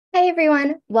Hi,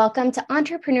 everyone. Welcome to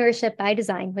Entrepreneurship by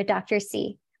Design with Dr.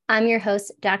 C. I'm your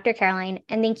host, Dr. Caroline,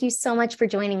 and thank you so much for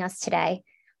joining us today.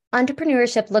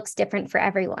 Entrepreneurship looks different for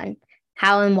everyone.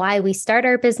 How and why we start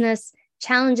our business,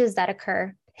 challenges that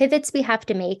occur, pivots we have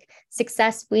to make,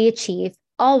 success we achieve,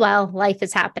 all while life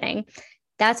is happening.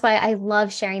 That's why I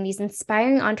love sharing these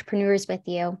inspiring entrepreneurs with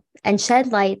you and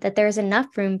shed light that there is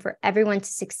enough room for everyone to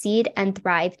succeed and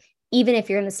thrive, even if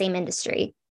you're in the same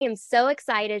industry. I am so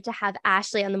excited to have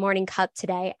Ashley on the Morning Cup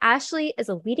today. Ashley is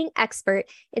a leading expert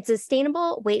in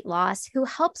sustainable weight loss who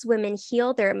helps women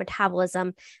heal their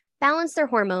metabolism, balance their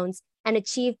hormones, and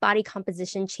achieve body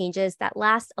composition changes that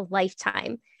last a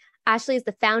lifetime. Ashley is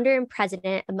the founder and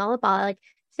president of Metabolic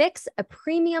Fix, a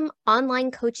premium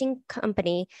online coaching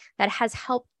company that has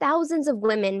helped thousands of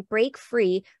women break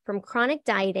free from chronic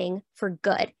dieting for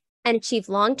good and achieve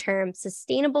long-term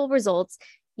sustainable results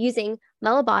using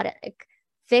Metabolic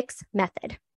Fix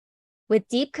method. With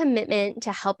deep commitment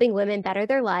to helping women better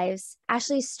their lives,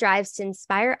 Ashley strives to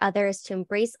inspire others to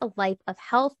embrace a life of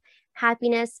health,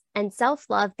 happiness, and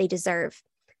self-love they deserve.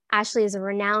 Ashley is a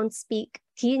renowned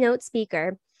keynote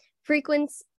speaker,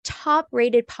 frequent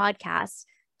top-rated podcast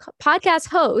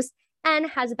host, and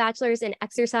has a bachelor's in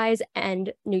exercise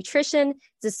and nutrition,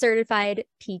 is a certified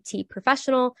PT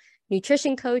professional,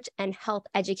 nutrition coach, and health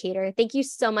educator. Thank you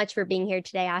so much for being here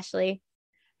today, Ashley.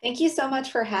 Thank you so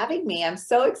much for having me. I'm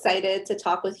so excited to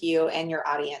talk with you and your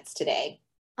audience today.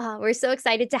 We're so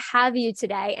excited to have you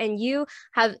today. And you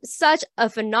have such a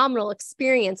phenomenal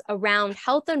experience around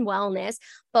health and wellness.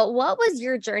 But what was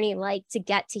your journey like to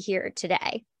get to here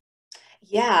today?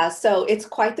 Yeah, so it's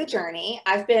quite the journey.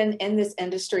 I've been in this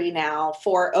industry now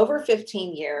for over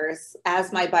 15 years.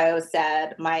 As my bio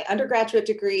said, my undergraduate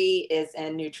degree is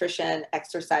in nutrition,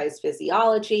 exercise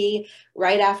physiology.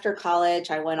 Right after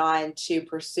college, I went on to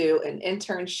pursue an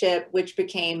internship, which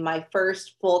became my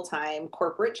first full-time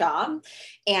corporate job.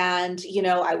 And,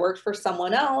 I worked for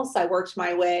someone else. I worked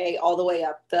my way all the way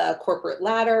up the corporate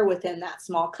ladder within that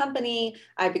small company.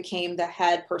 I became the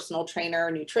head personal trainer,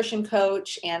 nutrition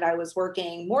coach, and I was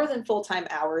working more than full-time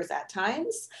hours at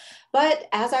times. But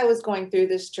as I was going through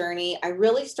this journey, I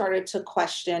really started to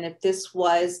question if this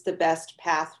was the best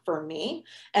path for me.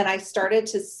 And I started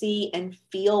to see and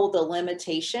feel the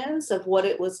limitations of what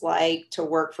it was like to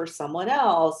work for someone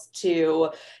else,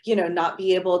 to, not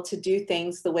be able to do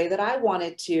things the way that I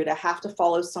wanted to have to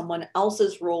follow someone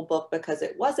else's rule book because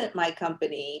it wasn't my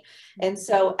company. And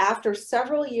so after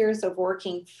several years of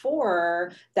working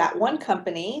for that one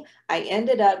company, I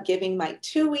ended up giving my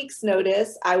 2 weeks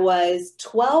notice. I was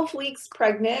 12 weeks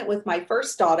pregnant with my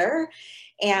first daughter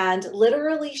and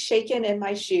literally shaken in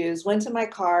my shoes, went to my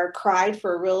car, cried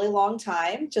for a really long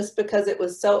time just because it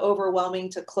was so overwhelming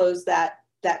to close that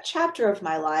chapter of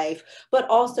my life, but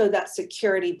also that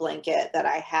security blanket that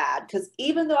I had. Because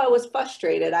even though I was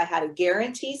frustrated, I had a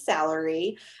guaranteed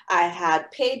salary, I had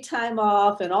paid time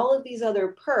off and all of these other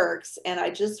perks. And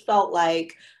I just felt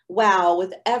like, wow,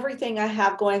 with everything I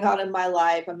have going on in my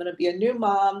life, I'm going to be a new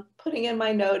mom, putting in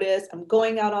my notice, I'm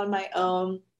going out on my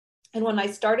own. And when I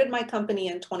started my company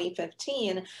in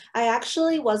 2015, I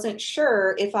actually wasn't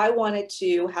sure if I wanted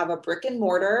to have a brick and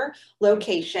mortar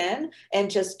location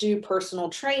and just do personal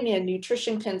training and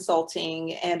nutrition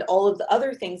consulting and all of the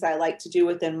other things I like to do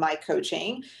within my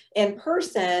coaching in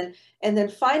person. And then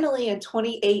finally in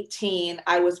 2018,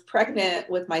 I was pregnant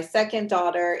with my second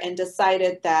daughter and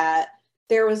decided that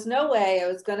there was no way I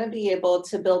was going to be able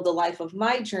to build the life of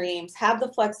my dreams, have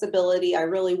the flexibility I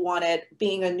really wanted,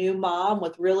 being a new mom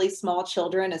with really small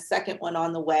children, a second one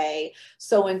on the way.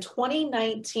 So in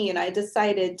 2019, I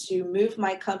decided to move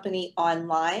my company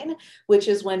online, which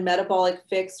is when Metabolic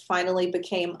Fix finally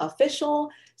became official.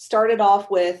 Started off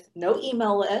with no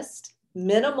email list,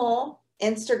 minimal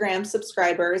Instagram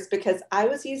subscribers, because I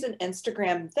was using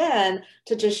Instagram then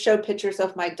to just show pictures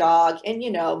of my dog and,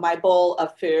 my bowl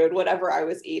of food, whatever I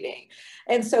was eating.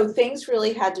 And so things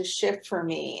really had to shift for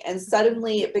me. And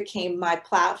suddenly it became my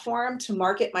platform to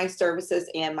market my services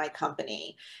and my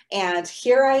company. And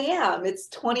here I am. It's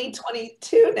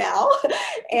 2022 now.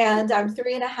 And I'm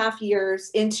 3.5 years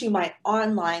into my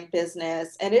online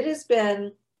business. And it has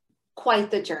been quite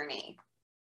the journey.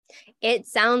 It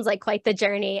sounds like quite the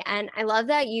journey. And I love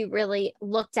that you really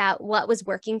looked at what was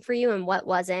working for you and what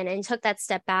wasn't, and took that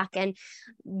step back, and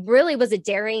really was a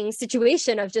daring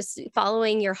situation of just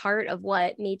following your heart of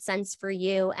what made sense for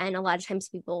you. And a lot of times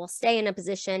people will stay in a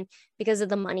position because of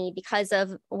the money, because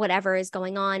of whatever is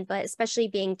going on, but especially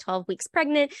being 12 weeks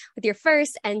pregnant with your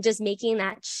first and just making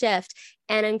that shift.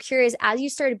 And I'm curious, as you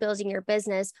started building your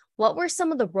business, what were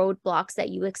some of the roadblocks that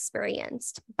you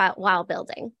experienced while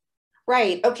building?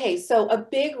 Right. Okay. So a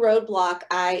big roadblock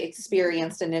I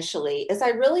experienced initially is I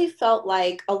really felt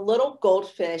like a little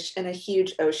goldfish in a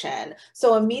huge ocean.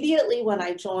 So immediately when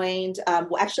I joined,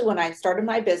 well, actually, when I started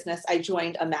my business, I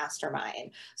joined a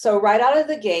mastermind. So right out of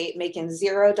the gate, making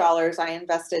 $0, I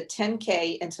invested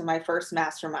 10K into my first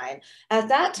mastermind. At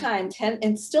that time, 10,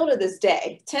 and still to this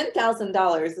day,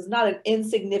 $10,000 is not an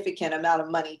insignificant amount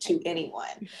of money to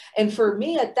anyone. And for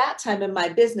me at that time in my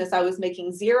business, I was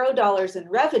making $0 in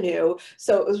revenue.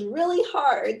 So it was really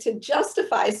hard to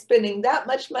justify spending that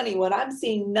much money when I'm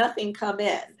seeing nothing come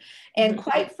in. And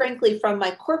quite frankly, from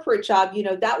my corporate job,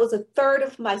 that was a third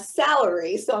of my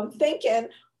salary. So I'm thinking,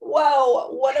 whoa,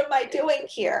 what am I doing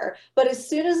here? But as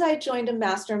soon as I joined a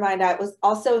mastermind, I was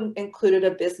also included a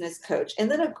business coach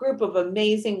and then a group of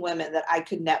amazing women that I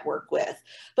could network with.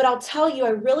 But I'll tell you,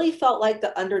 I really felt like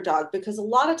the underdog because a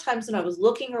lot of times when I was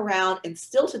looking around, and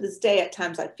still to this day, at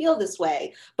times I feel this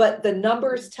way, but the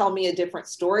numbers tell me a different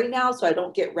story now. So I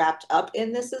don't get wrapped up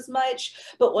in this as much.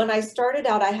 But when I started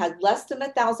out, I had less than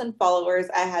 1,000 followers.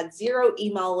 I had zero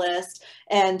email list.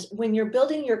 And when you're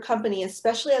building your company,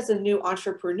 especially as a new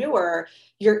entrepreneur,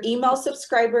 your email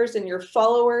subscribers and your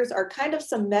followers are kind of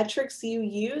some metrics you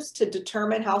use to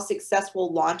determine how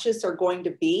successful launches are going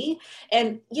to be.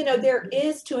 And, there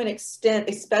is to an extent,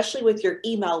 especially with your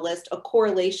email list, a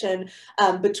correlation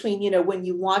between, when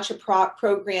you launch a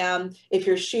program, if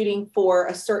you're shooting for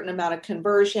a certain amount of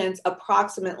conversions,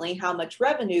 approximately how much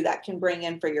revenue that can bring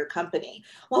in for your company.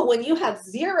 Well, when you have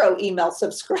zero email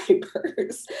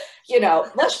subscribers,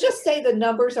 let's just say the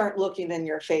numbers aren't looking in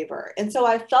your favor. And so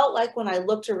I felt like when I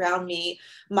looked around me,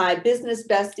 my business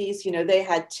besties, they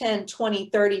had 10, 20,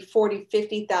 30, 40,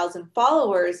 50,000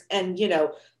 followers and,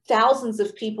 thousands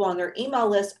of people on their email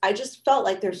list. I just felt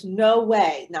like there's no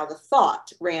way. Now, the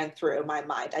thought ran through my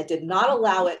mind. I did not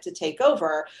allow it to take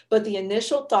over, but the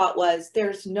initial thought was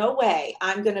there's no way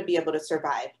I'm going to be able to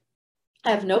survive.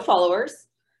 I have no followers.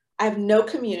 I have no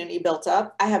community built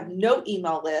up. I have no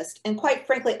email list. And quite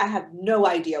frankly, I have no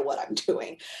idea what I'm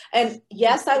doing. And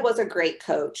yes, I was a great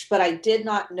coach, but I did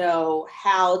not know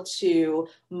how to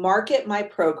market my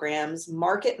programs,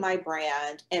 market my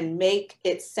brand, and make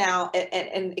it sound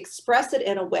and express it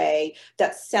in a way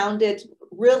that sounded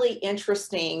really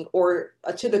interesting or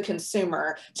to the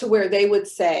consumer to where they would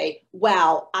say,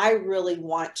 wow, I really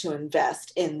want to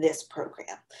invest in this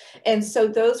program. And so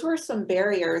those were some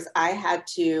barriers I had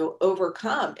to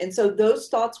overcome. And so those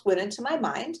thoughts went into my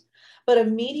mind, but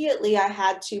immediately I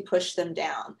had to push them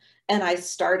down. And I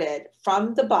started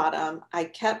from the bottom. I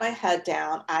kept my head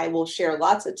down. I will share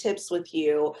lots of tips with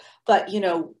you. But,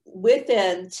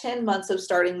 within 10 months of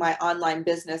starting my online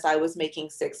business, I was making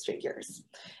six figures.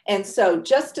 And so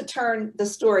just to turn the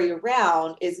story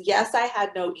around is, yes, I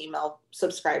had no email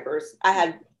subscribers. I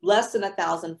had less than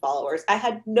 1,000 followers. I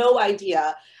had no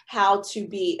idea how to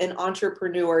be an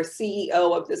entrepreneur,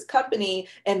 CEO of this company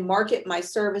and market my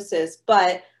services,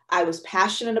 but I was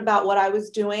passionate about what I was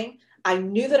doing. I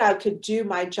knew that I could do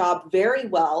my job very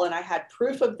well, and I had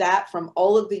proof of that from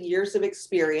all of the years of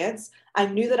experience. I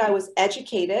knew that I was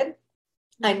educated.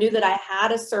 I knew that I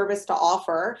had a service to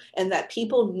offer and that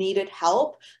people needed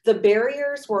help. The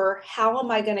barriers were, how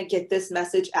am I going to get this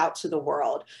message out to the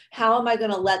world? How am I going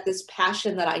to let this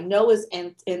passion that I know is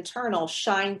internal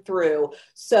shine through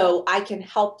so I can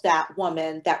help that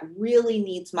woman that really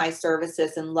needs my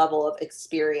services and level of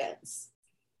experience?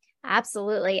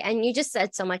 Absolutely. And you just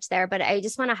said so much there, but I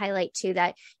just want to highlight too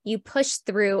that you push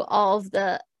through all of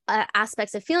the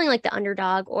aspects of feeling like the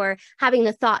underdog or having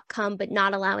the thought come, but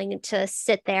not allowing it to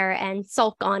sit there and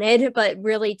sulk on it, but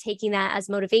really taking that as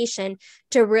motivation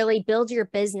to really build your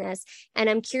business. And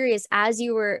I'm curious, as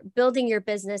you were building your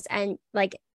business and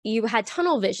like you had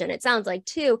tunnel vision, it sounds like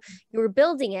too, you were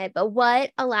building it, but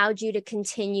what allowed you to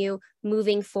continue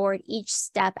moving forward each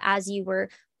step as you were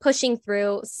pushing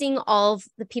through, seeing all of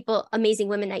the people, amazing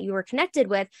women that you were connected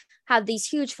with, have these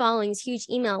huge followings, huge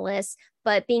email lists,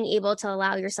 but being able to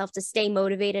allow yourself to stay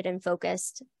motivated and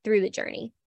focused through the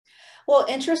journey? Well,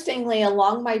 interestingly,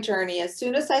 along my journey, as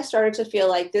soon as I started to feel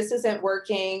like this isn't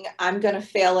working, I'm going to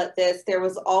fail at this, there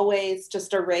was always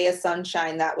just a ray of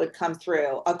sunshine that would come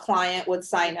through. A client would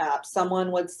sign up.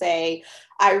 Someone would say,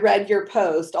 I read your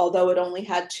post, although it only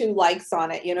had 2 likes on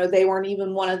it. They weren't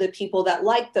even one of the people that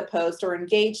liked the post or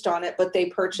engaged on it, but they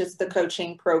purchased the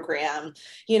coaching program.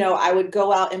 I would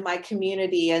go out in my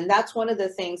community. And that's one of the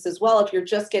things as well. If you're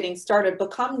just getting started,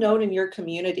 become known in your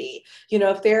community.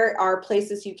 If there are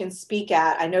places you can speak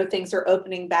at, I know things are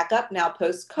opening back up now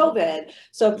post-COVID.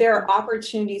 So if there are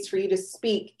opportunities for you to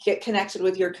speak, get connected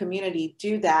with your community,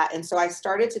 do that. And so I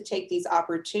started to take these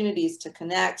opportunities to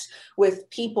connect with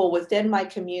people within my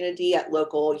community at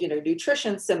local,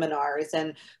 nutrition seminars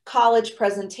and college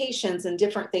presentations and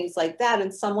different things like that.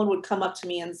 And someone would come up to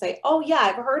me and say, oh yeah,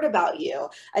 I've heard about you.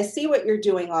 I see what you're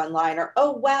doing online. Or,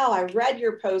 oh wow, I read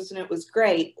your post and it was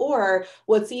great. Or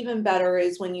what's even better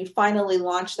is when you finally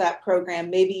launch that program,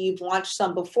 maybe you've launched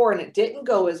some before and it didn't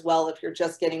go as well if you're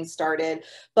just getting started,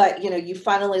 but you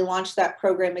finally launched that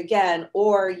program again,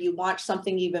 or you launch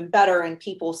something even better and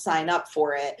people sign up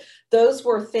for it. Those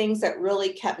were things that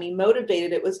really kept me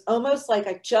motivated. It was almost like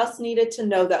I just needed to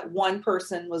know that one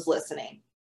person was listening.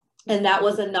 And that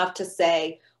was enough to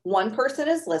say, one person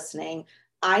is listening.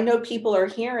 I know people are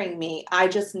hearing me. I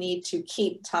just need to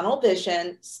keep tunnel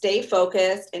vision, stay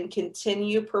focused, and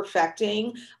continue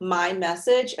perfecting my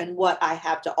message and what I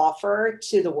have to offer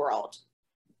to the world.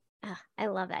 I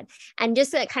love that. And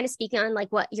just kind of speaking on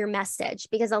like what your message,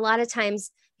 because a lot of times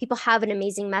people have an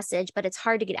amazing message, but it's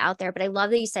hard to get out there. But I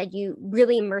love that you said you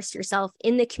really immerse yourself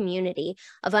in the community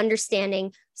of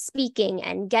understanding, speaking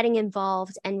and getting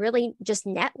involved and really just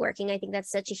networking. I think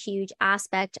that's such a huge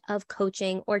aspect of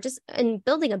coaching or just in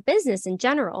building a business in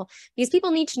general, because people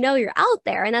need to know you're out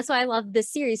there. And that's why I love this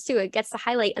series too. It gets to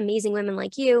highlight amazing women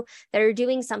like you that are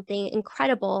doing something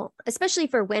incredible, especially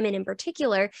for women in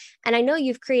particular. And I know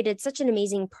you've created such an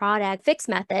amazing product, Fix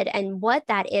Method, and what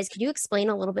that is. Could you explain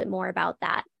a little bit more about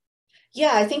that?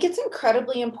 Yeah, I think it's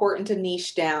incredibly important to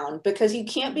niche down because you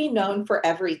can't be known for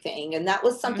everything. And that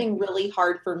was something really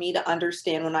hard for me to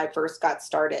understand when I first got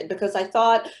started because I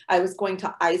thought I was going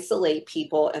to isolate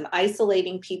people, and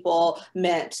isolating people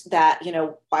meant that,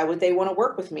 why would they want to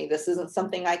work with me? This isn't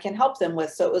something I can help them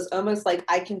with. So it was almost like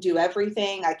I can do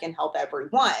everything, I can help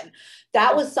everyone.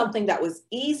 That was something that was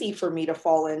easy for me to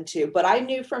fall into. But I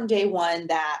knew from day one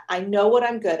that I know what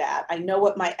I'm good at, I know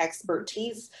what my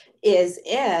expertise is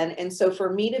in. And so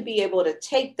for me to be able to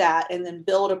take that and then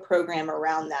build a program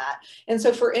around that. And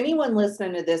so for anyone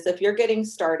listening to this, if you're getting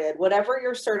started, whatever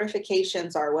your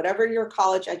certifications are, whatever your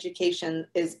college education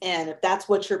is in, if that's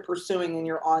what you're pursuing in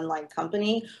your online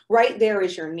company, right there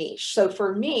is your niche. So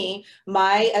for me,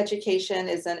 my education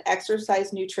is in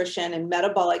exercise, nutrition, and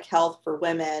metabolic health for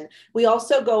women. We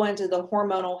also go into the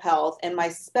hormonal health, and my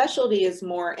specialty is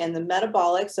more in the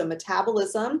metabolic, so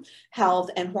metabolism, health,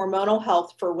 and hormonal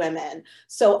health for women.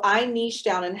 So I niche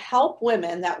down and help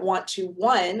women that want to,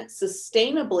 one,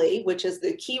 sustainably, which is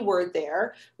the key word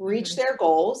there, reach their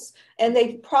goals. And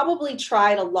they've probably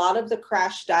tried a lot of the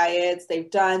crash diets.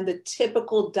 They've done the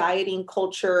typical dieting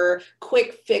culture,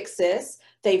 quick fixes.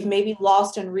 They've maybe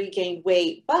lost and regained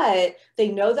weight, but they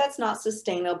know that's not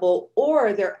sustainable,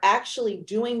 or they're actually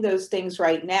doing those things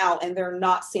right now and they're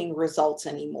not seeing results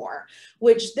anymore,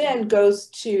 which then goes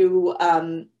to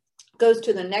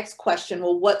the next question.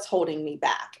 Well, what's holding me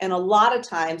back? And a lot of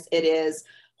times it is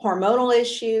hormonal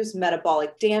issues,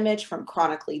 metabolic damage from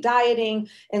chronically dieting.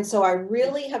 And so I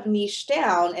really have niched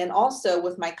down, and also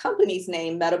with my company's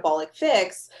name, Metabolic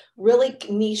Fix, really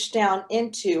niche down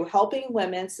into helping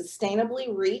women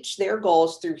sustainably reach their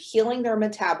goals through healing their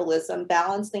metabolism,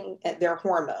 balancing their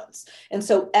hormones. And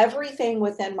so everything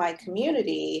within my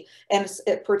community, and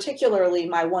particularly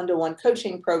my one-to-one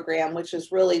coaching program, which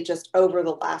is really just over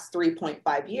the last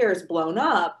 3.5 years blown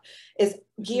up, is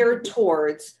geared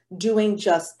towards doing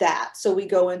just that. So we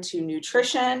go into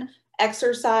nutrition,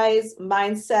 exercise,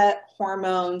 mindset,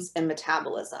 hormones, and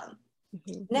metabolism.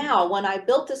 Now, when I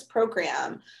built this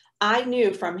program, I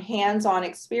knew from hands-on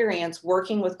experience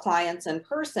working with clients in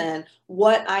person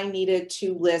what I needed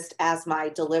to list as my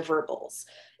deliverables.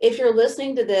 If you're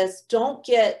listening to this, don't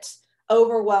get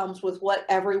overwhelmed with what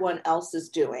everyone else is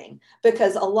doing,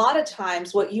 because a lot of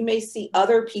times what you may see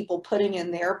other people putting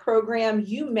in their program,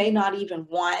 you may not even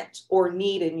want or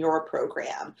need in your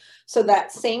program. So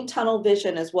that same tunnel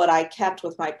vision is what I kept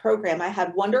with my program. I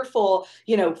had wonderful,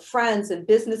 friends and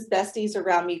business besties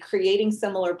around me creating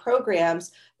similar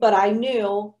programs, but I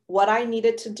knew what I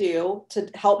needed to do to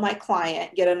help my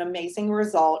client get an amazing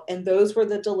result. And those were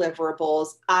the deliverables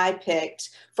I picked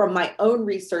from my own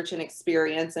research and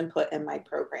experience and put in my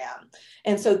program.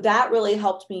 And so that really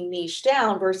helped me niche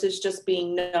down versus just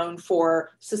being known for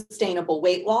sustainable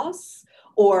weight loss,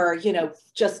 or,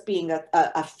 just being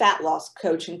a fat loss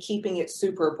coach and keeping it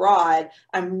super broad.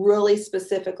 I'm really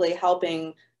specifically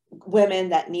helping women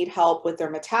that need help with their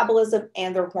metabolism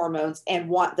and their hormones and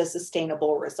want the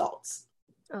sustainable results.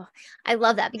 Oh, I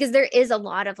love that, because there is a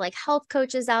lot of like health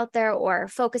coaches out there or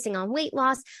focusing on weight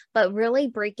loss, but really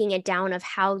breaking it down of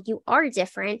how you are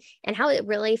different and how it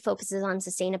really focuses on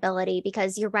sustainability.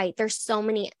 Because you're right, there's so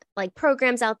many like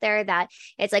programs out there that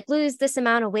it's like lose this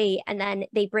amount of weight and then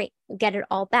they get it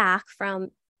all back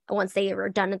from once they were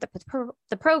done at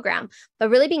the program, but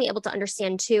really being able to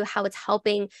understand too how it's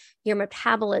helping your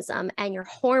metabolism and your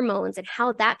hormones and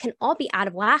how that can all be out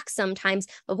of whack sometimes,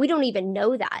 but we don't even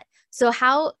know that. So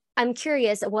I'm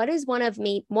curious, what is one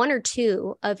or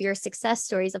two of your success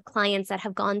stories of clients that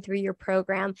have gone through your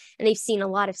program and they've seen a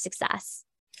lot of success?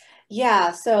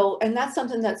 Yeah. So, and that's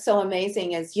something that's so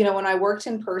amazing is, when I worked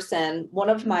in person, one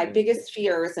of my biggest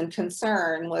fears and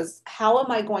concern was how am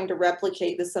I going to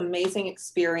replicate this amazing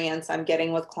experience I'm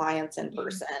getting with clients in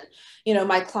person?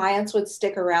 My clients would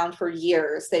stick around for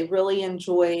years. They really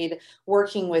enjoyed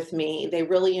working with me. They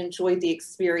really enjoyed the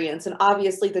experience and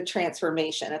obviously the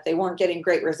transformation. If they weren't getting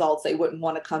great results, they wouldn't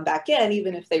want to come back in,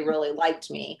 even if they really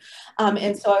liked me.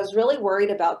 And so I was really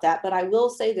worried about that. But I will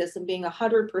say this, and being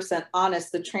 100%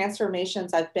 honest, the transformations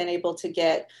I've been able to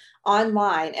get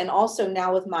online and also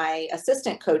now with my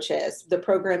assistant coaches, the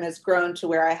program has grown to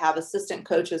where I have assistant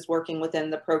coaches working within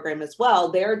the program as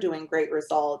well. They're doing great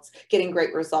results, getting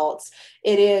great results.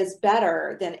 It is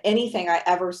better than anything I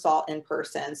ever saw in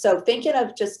person. So thinking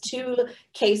of just two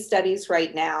case studies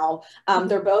right now,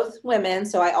 they're both women.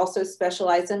 So I also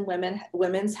specialize in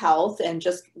women's health and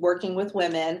just working with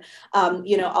women.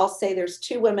 I'll say there's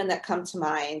two women that come to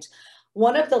mind.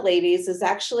 One of the ladies is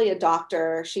actually a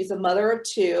doctor. She's a mother of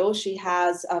two. She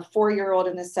has a 4-year-old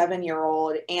and a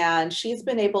 7-year-old, and she's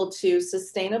been able to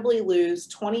sustainably lose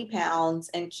 20 pounds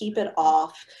and keep it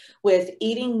off with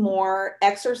eating more,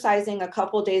 exercising a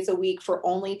couple days a week for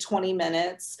only 20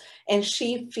 minutes. And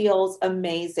she feels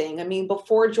amazing. I mean,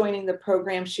 before joining the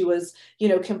program, she was,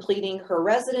 completing her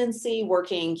residency,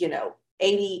 working,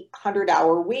 80,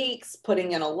 100-hour weeks,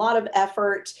 putting in a lot of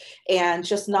effort and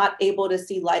just not able to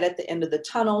see light at the end of the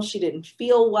tunnel. She didn't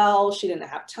feel well. She didn't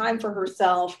have time for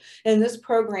herself. And this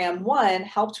program, one,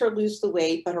 helped her lose the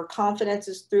weight, but her confidence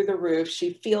is through the roof.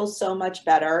 She feels so much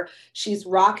better. She's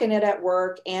rocking it at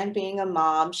work and being a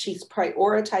mom. She's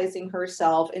prioritizing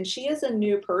herself, and she is a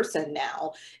new person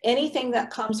now. Anything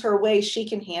that comes her way, she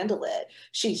can handle it.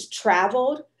 She's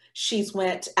traveled. She's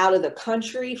went out of the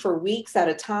country for weeks at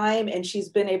a time, and she's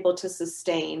been able to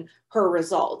sustain her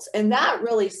results. And that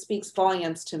really speaks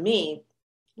volumes to me,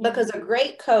 because a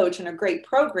great coach and a great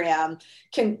program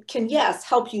can yes,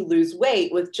 help you lose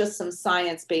weight with just some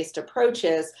science-based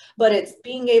approaches, but it's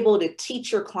being able to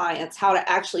teach your clients how to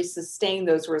actually sustain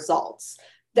those results.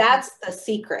 That's the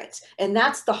secret. And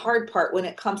that's the hard part when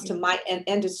it comes to my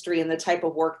industry and the type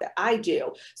of work that I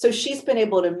do. So she's been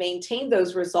able to maintain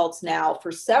those results now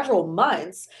for several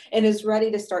months and is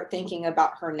ready to start thinking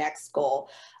about her next goal.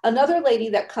 Another lady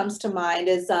that comes to mind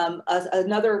is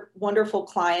another wonderful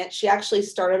client. She actually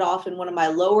started off in one of my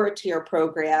lower tier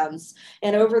programs.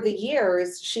 And over the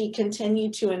years, she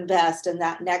continued to invest in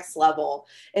that next level.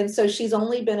 And so she's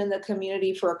only been in the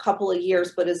community for a couple of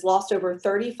years, but has lost over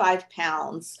 35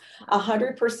 pounds,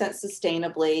 100%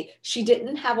 sustainably. She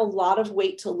didn't have a lot of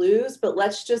weight to lose, but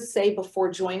let's just say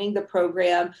before joining the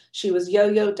program, she was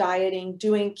yo-yo dieting,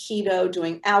 doing keto,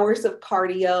 doing hours of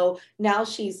cardio. Now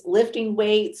she's lifting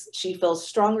weights. She feels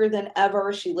stronger than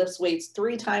ever. She lifts weights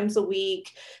 3 times a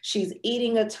week. She's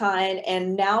eating a ton.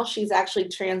 And now she's actually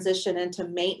transitioned into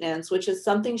maintenance, which is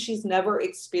something she's never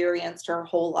experienced her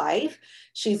whole life.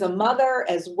 She's a mother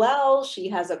as well. She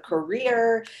has a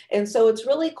career. And so it's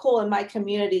really cool in my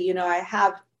community. I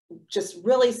have just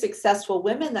really successful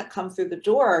women that come through the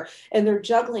door, and they're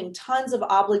juggling tons of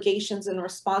obligations and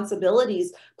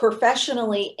responsibilities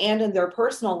professionally and in their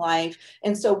personal life.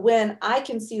 And so when I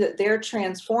can see that they're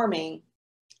transforming,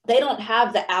 they don't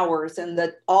have the hours and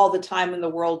all the time in the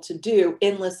world to do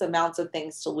endless amounts of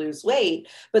things to lose weight,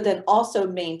 but then also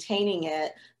maintaining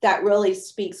it. That really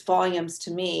speaks volumes to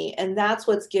me. And that's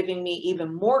what's giving me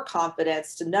even more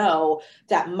confidence to know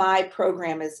that my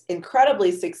program is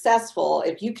incredibly successful.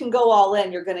 If you can go all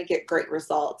in, you're going to get great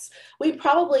results. We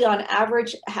probably on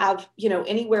average have,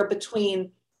 anywhere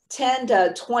between 10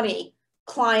 to 20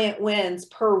 client wins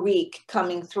per week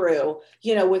coming through,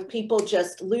 with people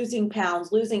just losing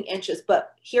pounds, losing inches.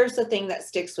 But here's the thing that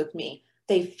sticks with me.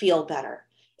 They feel better.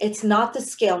 It's not the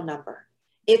scale number.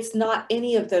 It's not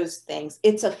any of those things.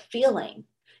 It's a feeling.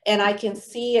 And I can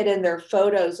see it in their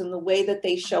photos and the way that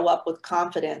they show up with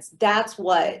confidence. That's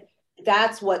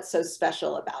what's so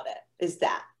special about it, is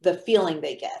that the feeling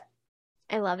they get.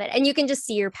 I love it. And you can just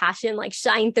see your passion like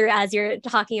shine through as you're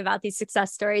talking about these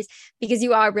success stories, because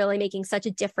you are really making such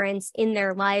a difference in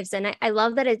their lives. And I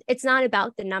love that it's not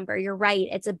about the number. You're right.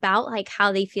 It's about like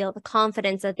how they feel, the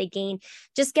confidence that they gain,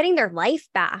 just getting their life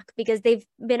back, because they've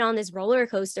been on this roller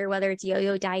coaster, whether it's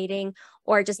yo-yo dieting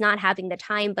or just not having the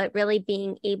time, but really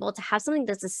being able to have something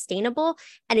that's sustainable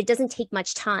and it doesn't take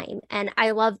much time. And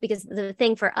I love, because the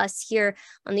thing for us here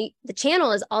on the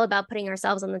channel is all about putting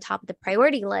ourselves on the top of the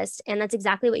priority list. And that's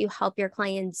exactly what you help your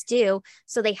clients do.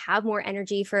 So they have more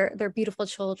energy for their beautiful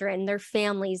children, their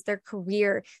families, their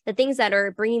career, the things that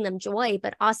are bringing them joy,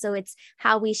 but also it's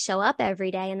how we show up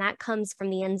every day. And that comes from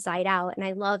the inside out. And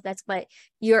I love that's what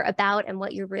you're about and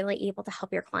what you're really able to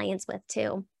help your clients with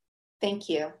too. Thank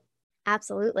you.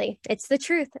 Absolutely. It's the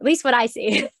truth, at least what I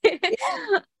see.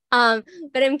 But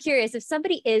I'm curious, if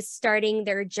somebody is starting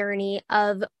their journey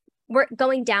of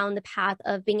going down the path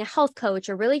of being a health coach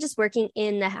or really just working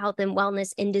in the health and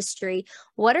wellness industry,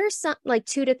 what are some like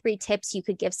 2 to 3 tips you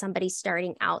could give somebody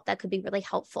starting out that could be really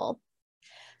helpful?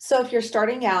 So if you're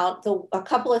starting out, a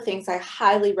couple of things I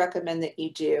highly recommend that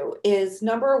you do is,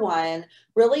 number one,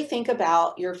 really think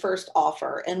about your first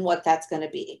offer and what that's going to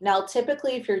be. Now,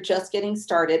 typically, if you're just getting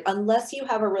started, unless you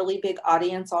have a really big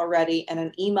audience already and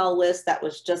an email list that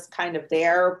was just kind of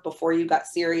there before you got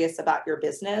serious about your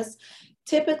business,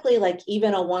 typically, like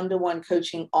even a one-to-one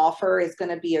coaching offer is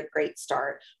going to be a great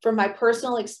start. From my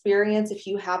personal experience, if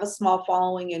you have a small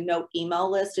following and no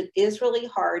email list, it is really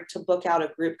hard to book out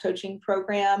a group coaching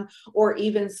program or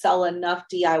even sell enough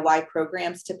DIY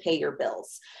programs to pay your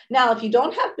bills. Now, if you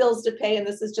don't have bills to pay and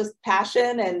this is just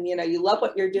passion and you love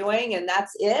what you're doing and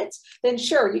that's it, then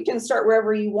sure, you can start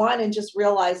wherever you want and just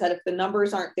realize that if the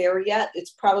numbers aren't there yet,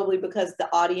 it's probably because the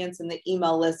audience and the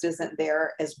email list isn't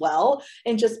there as well,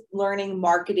 and just learning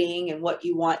marketing and what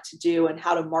you want to do and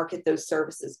how to market those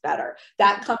services better.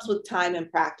 That comes with time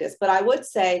and practice. But I would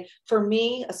say for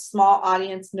me, a small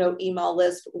audience, no email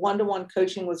list, one-to-one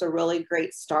coaching was a really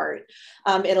great start.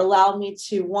 It allowed me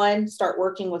to, one, start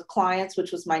working with clients,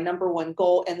 which was my number one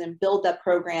goal, and then build that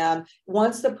program.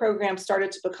 Once the program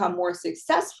started to become more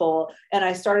successful and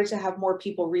I started to have more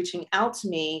people reaching out to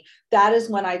me, that is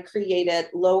when I created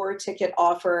lower ticket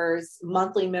offers.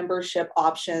 Monthly membership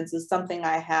options is something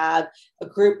I have, a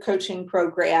group coaching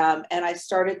program, and I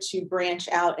started to branch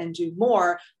out and do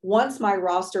more once my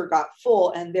roster got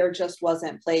full and there just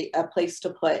wasn't a place to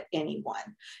put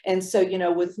anyone. And so,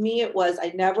 with me, it was,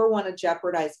 I never want to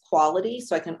jeopardize quality.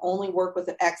 So I can only work with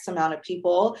an X amount of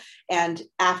people. And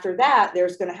after that,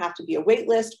 there's going to have to be a wait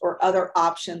list or other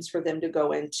options for them to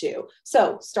go into.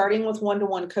 So starting with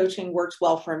one-to-one coaching worked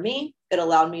well for me. It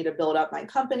allowed me to build up my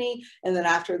company. And then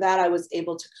after that, I was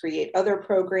able to create other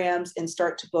programs and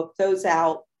start to book those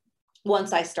out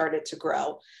once I started to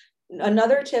grow.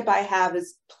 Another tip I have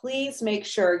is, please make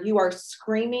sure you are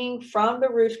screaming from the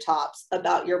rooftops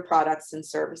about your products and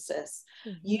services.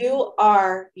 Mm-hmm. You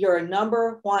are your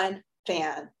number one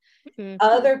fan. Mm-hmm.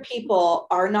 Other people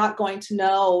are not going to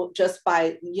know just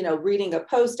by, reading a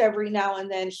post every now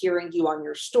and then, hearing you on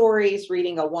your stories,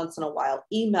 reading a once in a while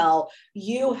email.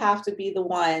 You have to be the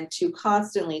one to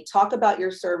constantly talk about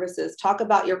your services, talk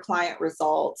about your client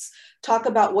results, talk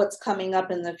about what's coming up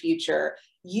in the future.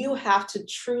 You have to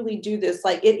truly do this.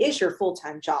 Like, it is your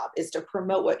full-time job, is to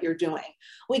promote what you're doing.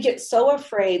 We get so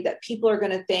afraid that people are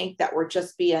going to think that we're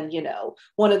just being,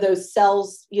 one of those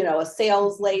sales, a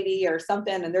sales lady or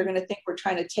something, and they're going to think we're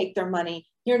trying to take their money.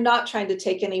 You're not trying to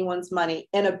take anyone's money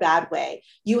in a bad way.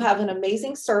 You have an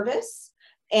amazing service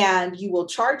and you will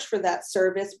charge for that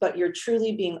service, but you're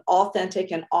truly being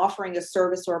authentic and offering a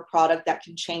service or a product that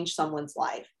can change someone's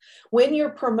life. When you're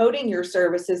promoting your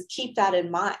services, keep that in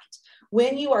mind.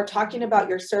 When you are talking about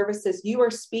your services, you are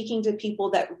speaking to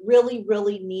people that really,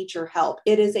 really need your help.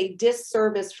 It is a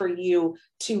disservice for you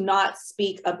to not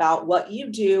speak about what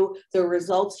you do, the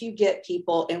results you get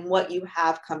people, and what you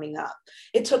have coming up.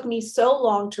 It took me so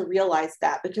long to realize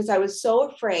that, because I was so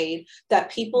afraid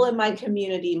that people in my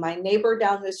community, my neighbor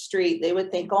down the street, they would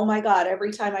think, oh my God,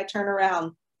 every time I turn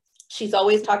around, she's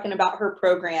always talking about her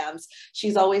programs.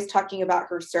 She's always talking about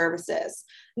her services.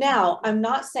 Now, I'm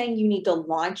not saying you need to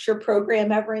launch your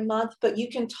program every month, but you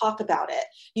can talk about it.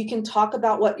 You can talk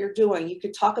about what you're doing. You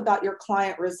can talk about your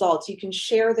client results. You can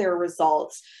share their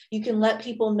results. You can let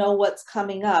people know what's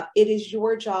coming up. It is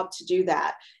your job to do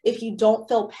that. If you don't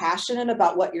feel passionate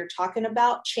about what you're talking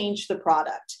about, change the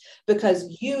product,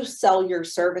 because you sell your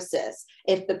services.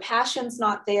 If the passion's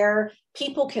not there,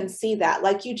 people can see that.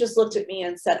 Like, you just looked at me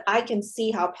and said, I can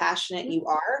see how passionate you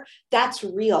are. That's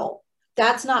real.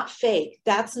 That's not fake.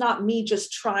 That's not me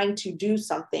just trying to do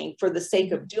something for the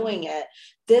sake of doing it.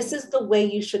 This is the way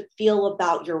you should feel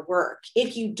about your work.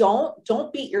 If you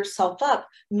don't beat yourself up.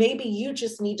 Maybe you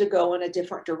just need to go in a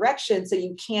different direction so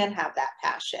you can have that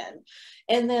passion.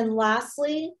 And then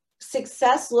lastly,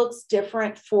 success looks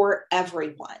different for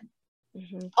everyone.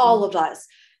 Mm-hmm. All of us.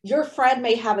 Your friend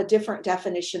may have a different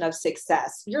definition of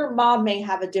success. Your mom may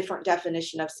have a different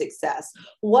definition of success.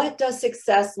 What does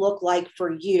success look like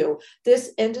for you?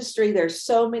 This industry, there's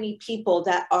so many people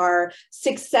that are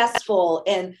successful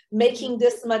and making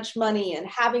this much money and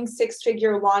having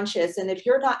six-figure launches. And if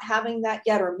you're not having that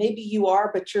yet, or maybe you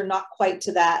are, but you're not quite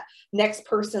to that next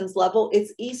person's level,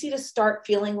 it's easy to start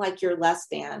feeling like you're less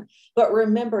than. But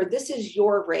remember, this is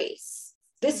your race.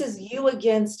 This is you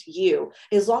against you.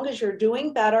 As long as you're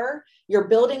doing better, you're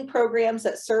building programs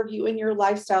that serve you in your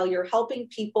lifestyle, you're helping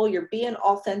people, you're being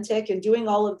authentic and doing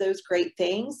all of those great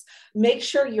things, make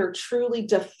sure you're truly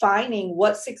defining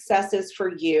what success is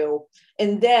for you,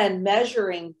 and then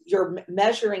measuring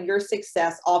your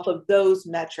success off of those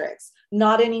metrics,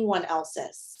 not anyone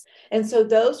else's. And so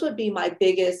those would be my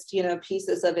biggest,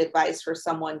 pieces of advice for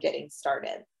someone getting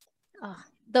started. Oh,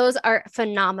 those are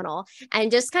phenomenal. And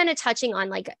just kind of touching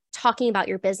on talking about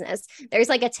your business. There's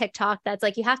a TikTok that's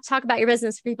you have to talk about your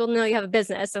business for people to know you have a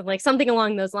business, or something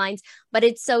along those lines. But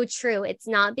it's so true. It's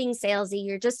not being salesy.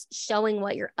 You're just showing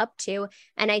what you're up to.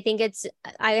 And I think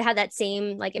I had that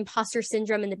same imposter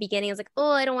syndrome in the beginning. I was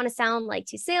oh, I don't want to sound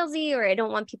too salesy, or I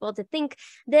don't want people to think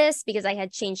this, because I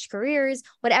had changed careers,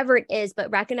 whatever it is.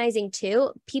 But recognizing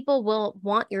too, people will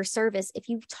want your service if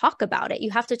you talk about it.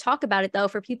 You have to talk about it though,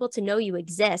 for people to know you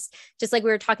exist. Just like we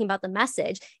were talking about the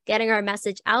message, getting our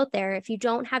message out there. If you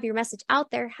don't have your message out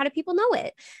there, how do people know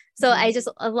it? So I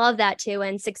love that too.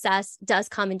 And success does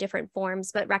come in different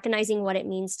forms, but recognizing what it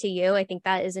means to you, I think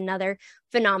that is another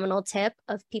phenomenal tip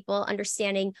of people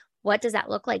understanding what does that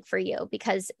look like for you,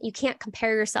 because you can't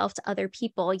compare yourself to other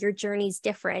people. Your journey's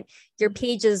different. Your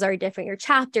pages are different. Your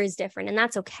chapter is different, and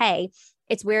that's okay.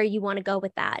 It's where you want to go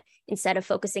with that instead of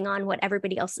focusing on what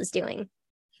everybody else is doing.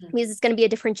 Because it's going to be a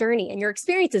different journey and your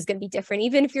experience is going to be different.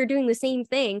 Even if you're doing the same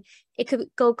thing, it could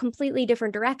go completely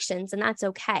different directions, and that's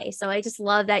okay. So I just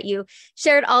love that you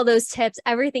shared all those tips,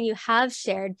 everything you have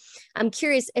shared. I'm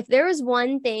curious if there was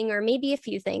one thing, or maybe a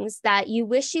few things, that you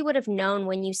wish you would have known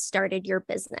when you started your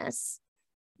business.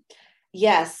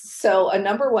 Yes. So a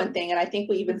number one thing, and I think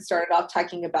we even started off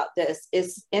talking about this,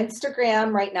 is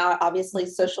Instagram right now. Obviously,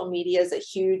 social media is a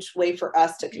huge way for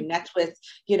us to connect with,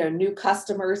 new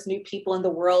customers, new people in the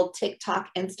world. TikTok,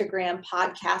 Instagram,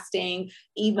 podcasting,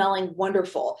 emailing,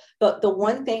 wonderful. But the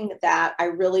one thing that I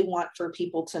really want for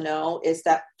people to know is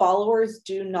that followers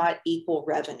do not equal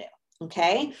revenue.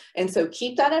 Okay. And so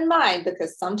keep that in mind,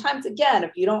 because sometimes, again,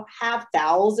 if you don't have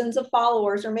thousands of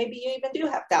followers, or maybe you even do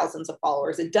have thousands of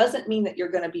followers, it doesn't mean that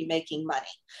you're going to be making money.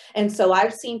 And so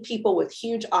I've seen people with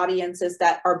huge audiences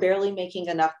that are barely making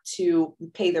enough to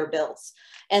pay their bills.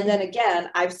 And then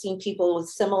again, I've seen people with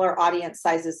similar audience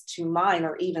sizes to mine,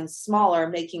 or even smaller,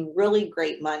 making really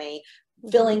great money,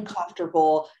 feeling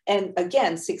comfortable. And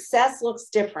again, success looks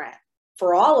different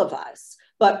for all of us.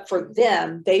 But for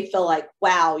them, they feel like,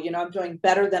 wow, I'm doing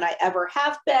better than I ever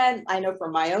have been. I know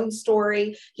from my own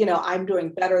story, I'm doing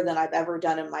better than I've ever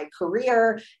done in my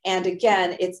career. And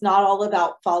again, it's not all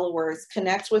about followers.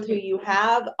 Connect with who you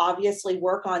have. Obviously,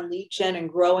 work on lead gen and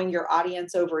growing your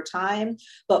audience over time.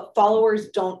 But followers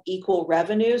don't equal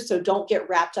revenue. So don't get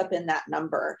wrapped up in that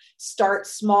number. Start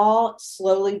small,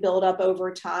 slowly build up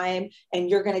over time, and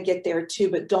you're going to get there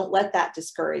too. But don't let that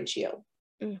discourage you.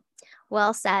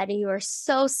 Well said. You are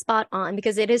so spot on,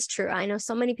 because it is true. I know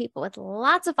so many people with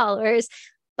lots of followers,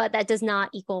 but that does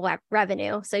not equal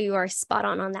revenue. So you are spot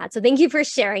on that. So thank you for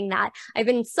sharing that. I've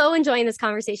been so enjoying this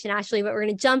conversation, Ashley, but we're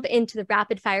going to jump into the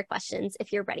rapid fire questions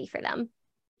if you're ready for them.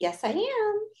 Yes, I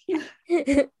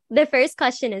am. The first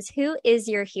question is, who is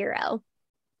your hero?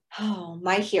 Oh,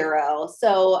 my hero.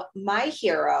 So my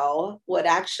hero would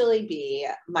actually be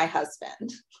my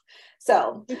husband.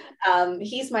 So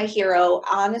he's my hero.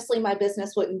 Honestly, my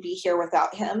business wouldn't be here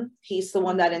without him. He's the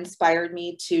one that inspired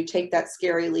me to take that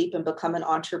scary leap and become an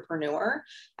entrepreneur.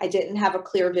 I didn't have a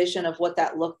clear vision of what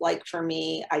that looked like for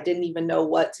me. I didn't even know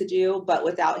what to do, but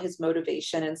without his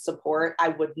motivation and support, I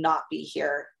would not be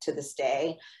here to this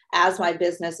day. As my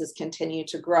business has continued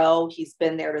to grow, he's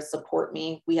been there to support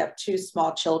me. We have 2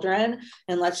 small children,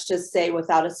 and let's just say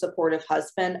without a supportive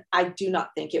husband, I do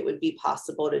not think it would be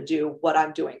possible to do what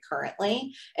I'm doing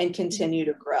currently and continue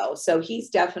to grow. So he's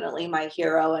definitely my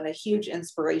hero and a huge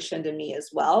inspiration to me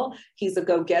as well. He's a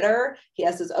go-getter. He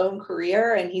has his own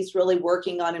career, and he's really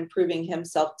working on improving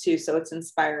himself too. So it's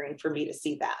inspiring for me to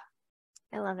see that.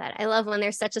 I love that. I love when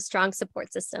there's such a strong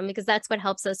support system, because that's what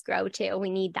helps us grow too. We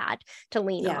need that to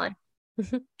lean on.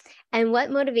 And what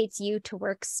motivates you to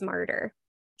work smarter?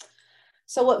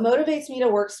 So what motivates me to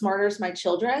work smarter is my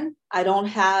children. I don't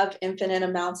have infinite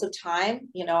amounts of time.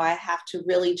 I have to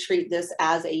really treat this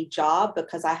as a job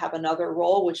because I have another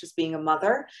role, which is being a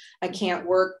mother. I can't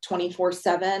work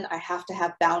 24/7. I have to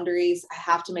have boundaries. I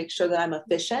have to make sure that I'm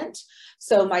efficient.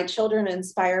 So my children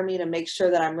inspire me to make sure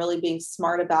that I'm really being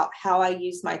smart about how I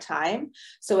use my time.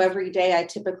 So every day I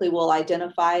typically will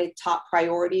identify top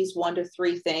priorities, 1 to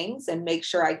 3 things, and make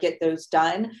sure I get those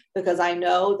done, because I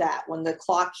know that when the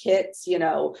clock hits,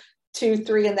 2,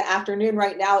 3 in the afternoon.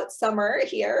 Right now it's summer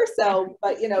here. So,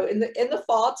 but in the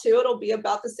fall too, it'll be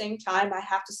about the same time. I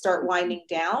have to start winding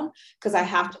down because I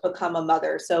have to become a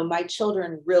mother. So my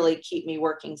children really keep me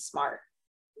working smart.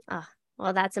 Oh,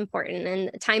 well, that's important.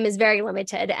 And time is very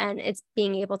limited, and it's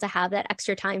being able to have that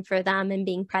extra time for them and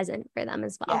being present for them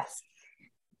as well. Yes.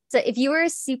 So if you were a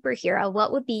superhero,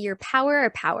 what would be your power or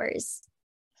powers?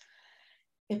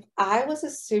 If I was a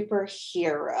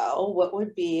superhero, what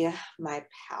would be my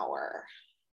power?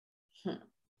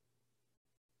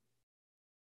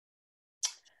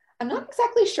 I'm not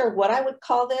exactly sure what I would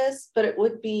call this, but it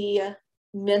would be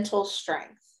mental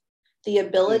strength, the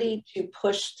ability to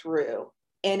push through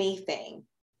anything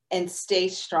and stay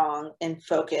strong and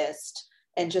focused,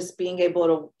 and just being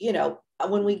able to,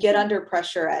 when we get under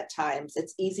pressure at times,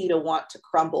 it's easy to want to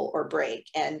crumble or break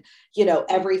and,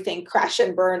 everything crash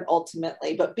and burn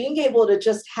ultimately. But being able to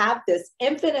just have this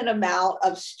infinite amount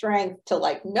of strength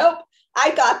to nope,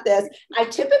 I got this. I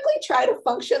typically try to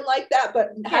function like that, but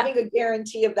having a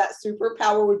guarantee of that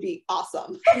superpower would be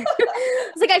awesome.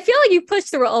 It's like, I feel like you pushed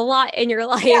through a lot in your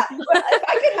life. Yeah, but if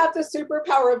I could have the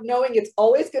superpower of knowing it's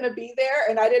always going to be there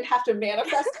and I didn't have to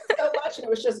manifest it so much and it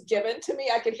was just given to me,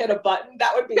 I could hit a button.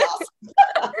 That would be awesome.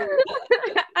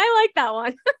 I like that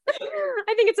one.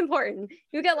 I think it's important.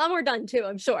 You get a lot more done too,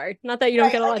 I'm sure. Not that you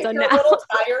don't get a lot done now. If you're a little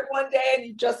tired one day and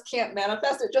you just can't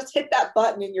manifest it, just hit that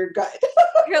button and you're good.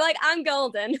 You're like, I'm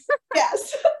golden.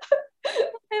 Yes.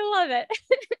 I love it.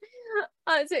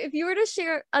 So if you were to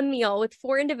share a meal with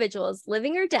 4 individuals,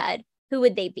 living or dead, who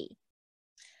would they be?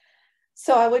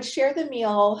 So I would share the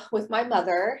meal with my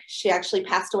mother. She actually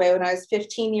passed away when I was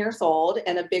 15 years old,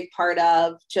 and a big part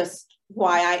of just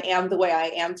why I am the way I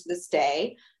am to this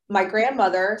day. My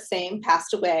grandmother, same,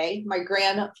 passed away. My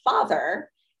grandfather,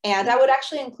 and I would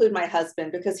actually include my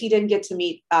husband because he didn't get to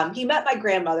meet, he met my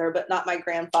grandmother, but not my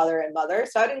grandfather and mother.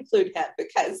 So I'd include him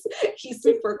because he's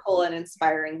super cool and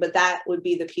inspiring, but that would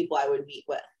be the people I would meet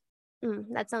with.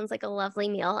 That sounds like a lovely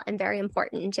meal and very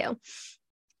important too.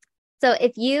 So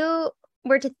if you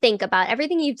were to think about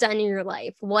everything you've done in your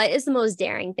life, what is the most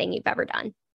daring thing you've ever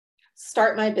done?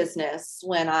 Start my business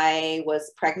when I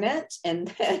was pregnant, and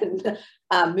then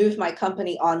move my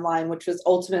company online, which was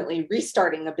ultimately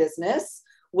restarting a business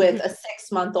with a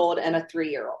 6-month-old and a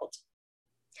 3-year-old.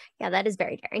 Yeah, that is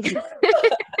very daring. But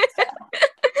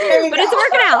it's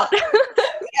working out.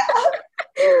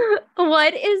 Yeah.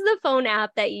 What is the phone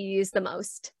app that you use the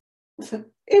most?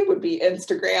 It would be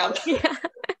Instagram. Yeah.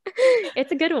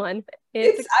 It's a good one.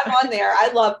 I'm on there. I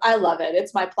love it.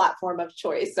 It's my platform of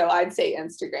choice. So I'd say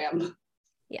Instagram.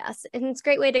 Yes. And it's a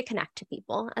great way to connect to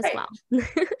people as well.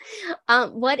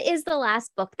 What is the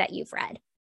last book that you've read?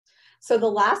 So the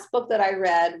last book that I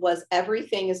read was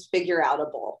Everything is Figure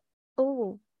Outable.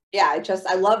 Oh. Yeah,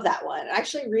 I love that one. I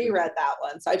actually reread that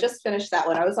one. So I just finished that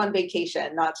one. I was on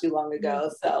vacation not too long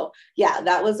ago. So yeah,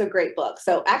 that was a great book.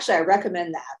 So actually, I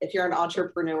recommend that if you're an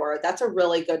entrepreneur. That's a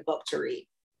really good book to read.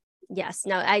 Yes,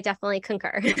 no, I definitely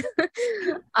concur.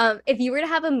 If you were to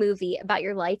have a movie about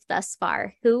your life thus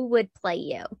far, who would play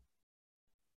you?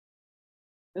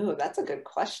 Ooh, that's a good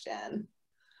question.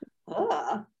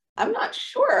 I'm not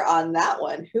sure on that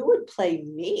one. Who would play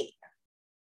me?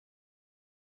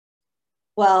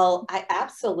 Well, I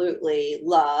absolutely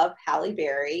love Halle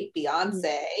Berry,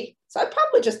 Beyonce. So I'd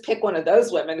probably just pick one of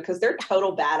those women because they're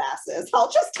total badasses.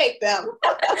 I'll just take them.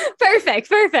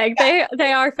 Perfect. Yeah.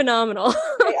 They are phenomenal.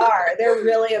 They are. They're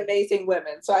really amazing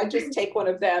women. So I'd just take one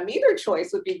of them. Either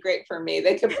choice would be great for me.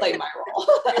 They could play my role.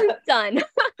 Done.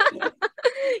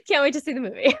 Can't wait to see the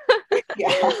movie.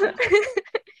 Yeah.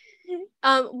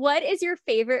 What is your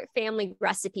favorite family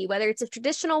recipe, whether it's a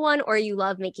traditional one or you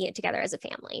love making it together as a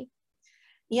family?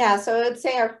 Yeah, so I would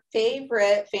say our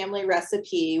favorite family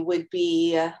recipe would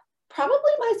be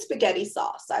probably my spaghetti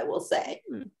sauce, I will say.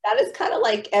 That is kind of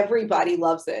like everybody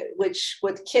loves it, which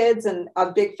with kids and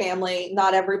a big family,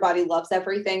 not everybody loves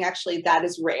everything. Actually, that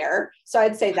is rare. So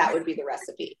I'd say that would be the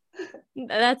recipe.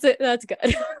 That's it. That's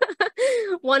good.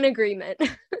 One agreement.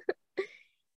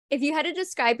 If you had to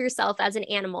describe yourself as an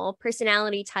animal,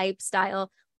 personality type,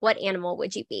 style, what animal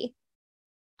would you be?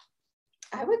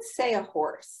 I would say a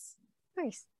horse.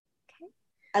 Horse. Okay.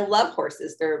 I love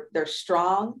horses. They're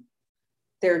strong.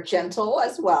 They're gentle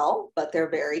as well, but they're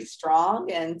very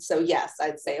strong. And so, yes,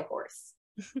 I'd say a horse.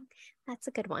 That's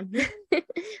a good one.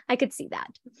 I could see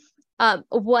that.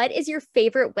 What is your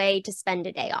favorite way to spend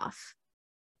a day off?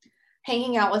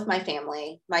 Hanging out with my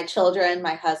family, my children,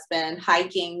 my husband,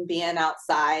 hiking, being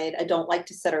outside. I don't like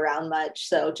to sit around much.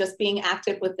 So just being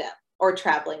active with them or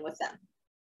traveling with them.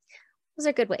 Those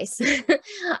are good ways.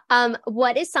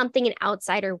 What is something an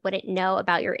outsider wouldn't know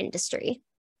about your industry?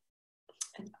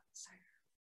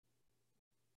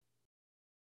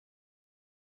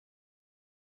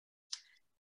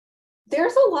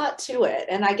 There's a lot to it.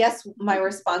 And I guess my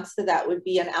response to that would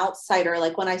be an outsider.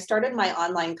 Like when I started my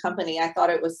online company, I thought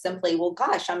it was simply, well,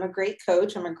 gosh, I'm a great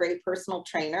coach. I'm a great personal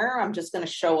trainer. I'm just going to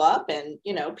show up and,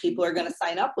 people are going to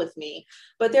sign up with me.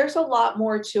 But there's a lot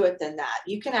more to it than that.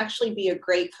 You can actually be a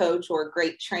great coach or a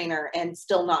great trainer and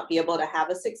still not be able to have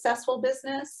a successful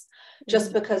business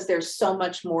just because there's so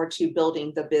much more to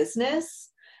building the business.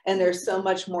 And there's so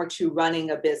much more to running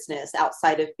a business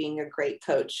outside of being a great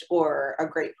coach or a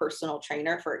great personal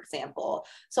trainer, for example.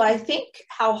 So I think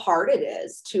how hard it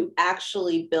is to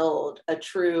actually build a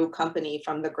true company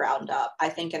from the ground up. I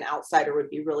think an outsider would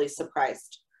be really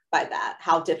surprised by that,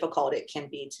 how difficult it can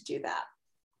be to do that.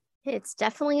 It's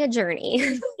definitely a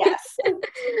journey. Yes.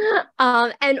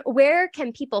 And where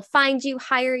can people find you,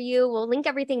 hire you? We'll link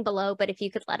everything below, but if you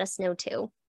could let us know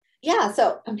too. Yeah,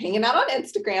 so I'm hanging out on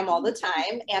Instagram all the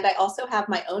time. And I also have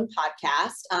my own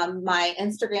podcast. My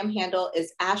Instagram handle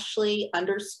is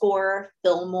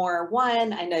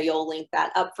Ashley_Fillmore1. I know you'll link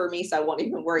that up for me, so I won't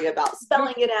even worry about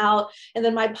spelling it out. And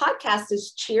then my podcast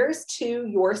is Cheers to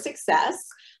Your Success.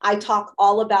 I talk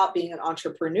all about being an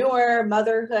entrepreneur,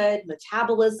 motherhood,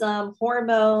 metabolism,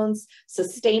 hormones,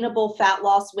 sustainable fat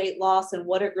loss, weight loss, and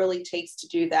what it really takes to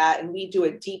do that. And we do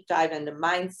a deep dive into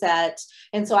mindset.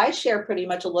 And so I share pretty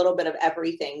much a little bit of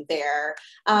everything there.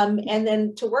 And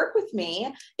then to work with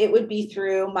me, it would be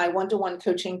through my one-to-one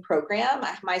coaching program.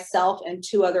 Myself and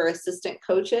 2 other assistant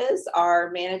coaches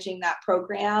are managing that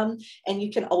program. And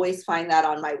you can always find that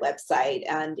on my website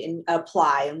and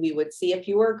apply. And we would see if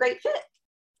you were a great fit.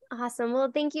 Awesome. Well,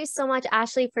 thank you so much,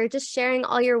 Ashley, for just sharing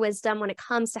all your wisdom when it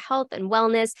comes to health and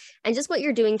wellness and just what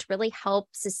you're doing to really help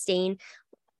sustain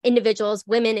individuals,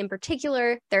 women in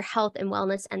particular, their health and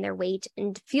wellness and their weight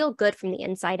and feel good from the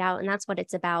inside out. And that's what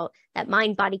it's about, that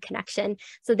mind-body connection.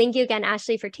 So thank you again,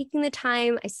 Ashley, for taking the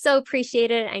time. I so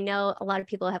appreciate it. I know a lot of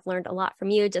people have learned a lot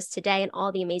from you just today and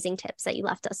all the amazing tips that you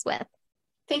left us with.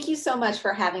 Thank you so much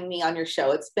for having me on your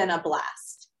show. It's been a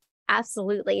blast.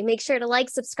 Absolutely. Make sure to like,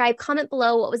 subscribe, comment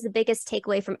below what was the biggest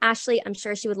takeaway from Ashley. I'm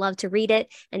sure she would love to read it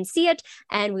and see it,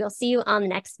 and we'll see you on the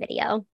next video.